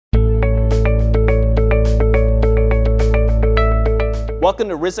Welcome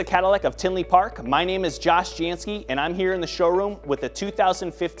to Rizza Cadillac of Tinley Park. My name is Josh Jansky and I'm here in the showroom with the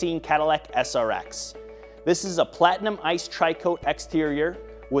 2015 Cadillac SRX. This is a platinum ice tri-coat exterior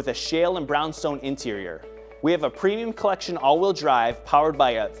with a shale and brownstone interior. We have a premium collection all-wheel drive powered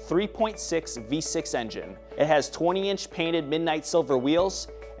by a 3.6 V6 engine. It has 20-inch painted midnight silver wheels,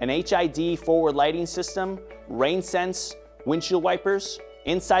 an HID forward lighting system, rain sense, windshield wipers.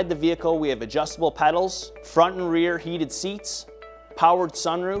 Inside the vehicle we have adjustable pedals, front and rear heated seats, powered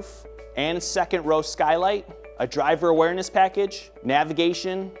sunroof, and second row skylight, a driver awareness package,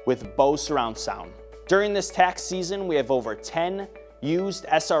 navigation with Bose surround sound. During this tax season, we have over 10 used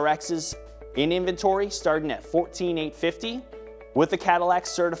SRXs in inventory starting at $14,850. With a Cadillac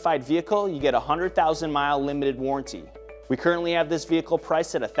certified vehicle, you get a 100,000-mile limited warranty. We currently have this vehicle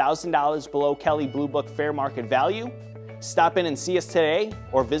priced at $1,000 below Kelley Blue Book fair market value. Stop in and see us today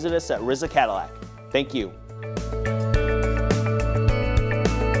or visit us at Rizza Cadillac. Thank you.